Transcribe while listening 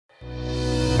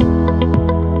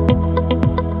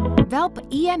Velp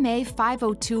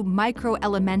EMA502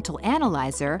 Microelemental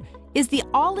Analyzer is the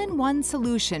all-in-one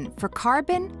solution for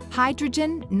carbon,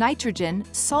 hydrogen, nitrogen,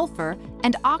 sulfur,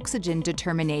 and oxygen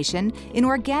determination in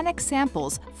organic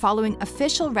samples following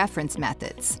official reference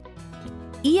methods.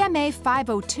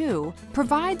 EMA502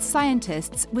 provides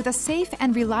scientists with a safe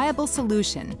and reliable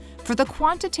solution for the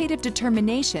quantitative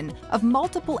determination of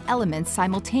multiple elements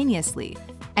simultaneously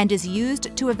and is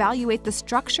used to evaluate the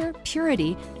structure,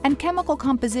 purity, and chemical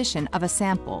composition of a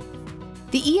sample.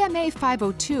 The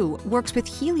EMA502 works with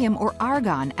helium or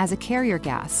argon as a carrier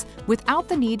gas without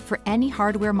the need for any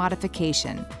hardware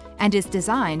modification and is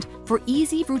designed for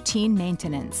easy routine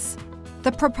maintenance.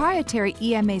 The proprietary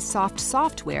EMA-Soft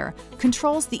software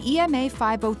controls the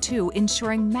EMA502,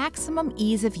 ensuring maximum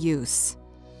ease of use.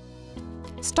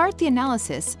 Start the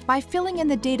analysis by filling in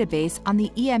the database on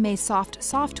the EMA-Soft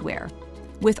software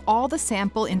with all the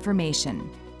sample information.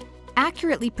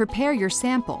 Accurately prepare your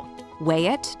sample, weigh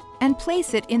it, and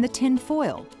place it in the tin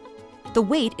foil. The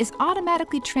weight is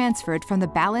automatically transferred from the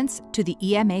balance to the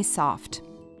EMA-Soft.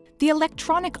 The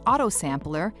electronic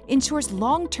auto-sampler ensures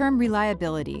long-term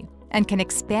reliability and can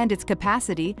expand its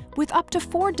capacity with up to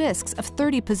 4 disks of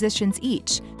 30 positions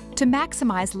each to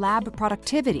maximize lab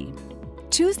productivity.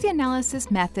 Choose the analysis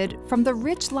method from the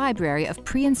rich library of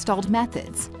pre-installed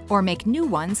methods or make new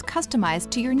ones customized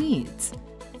to your needs.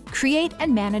 Create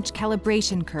and manage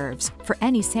calibration curves for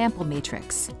any sample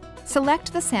matrix.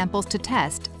 Select the samples to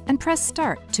test and press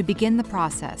Start to begin the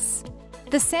process.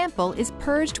 The sample is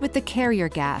purged with the carrier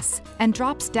gas and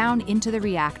drops down into the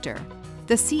reactor.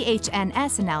 The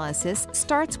CHNS analysis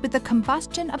starts with the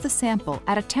combustion of the sample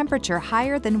at a temperature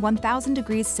higher than 1000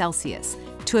 degrees Celsius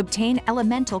to obtain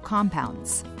elemental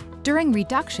compounds. During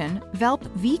reduction, Velp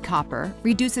V-copper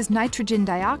reduces nitrogen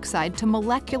dioxide to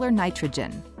molecular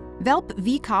nitrogen. Velp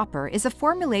V-copper is a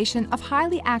formulation of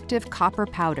highly active copper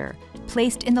powder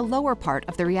placed in the lower part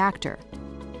of the reactor.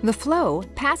 The flow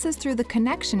passes through the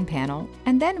connection panel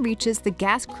and then reaches the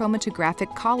gas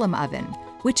chromatographic column oven,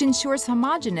 which ensures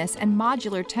homogeneous and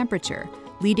modular temperature,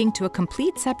 leading to a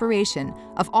complete separation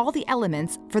of all the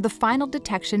elements for the final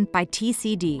detection by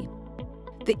TCD.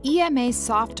 The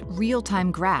EMA-Soft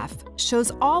real-time graph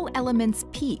shows all elements'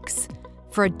 peaks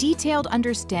for a detailed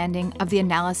understanding of the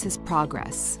analysis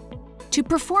progress. To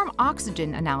perform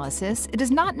oxygen analysis, it is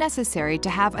not necessary to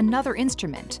have another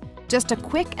instrument, just a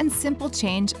quick and simple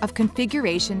change of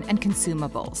configuration and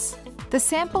consumables. The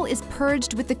sample is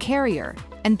purged with the carrier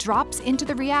and drops into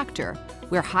the reactor,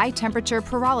 where high-temperature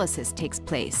pyrolysis takes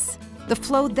place. The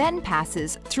flow then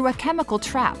passes through a chemical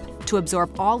trap to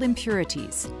absorb all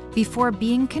impurities before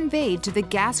being conveyed to the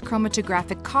gas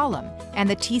chromatographic column and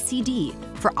the TCD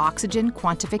for oxygen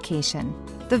quantification.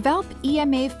 The Velp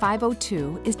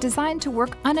EMA502 is designed to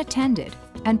work unattended,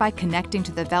 and by connecting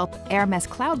to the Velp Hermes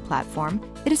cloud platform,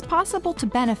 it is possible to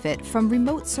benefit from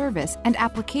remote service and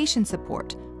application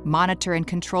support, monitor and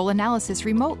control analysis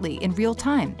remotely in real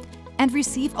time, and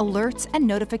receive alerts and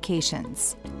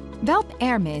notifications. Velp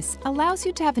Hermes allows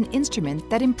you to have an instrument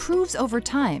that improves over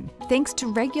time thanks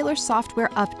to regular software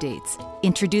updates,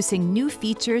 introducing new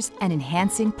features and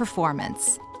enhancing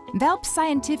performance. Velp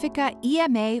Scientifica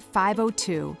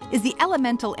EMA502 is the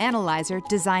elemental analyzer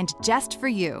designed just for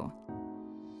you.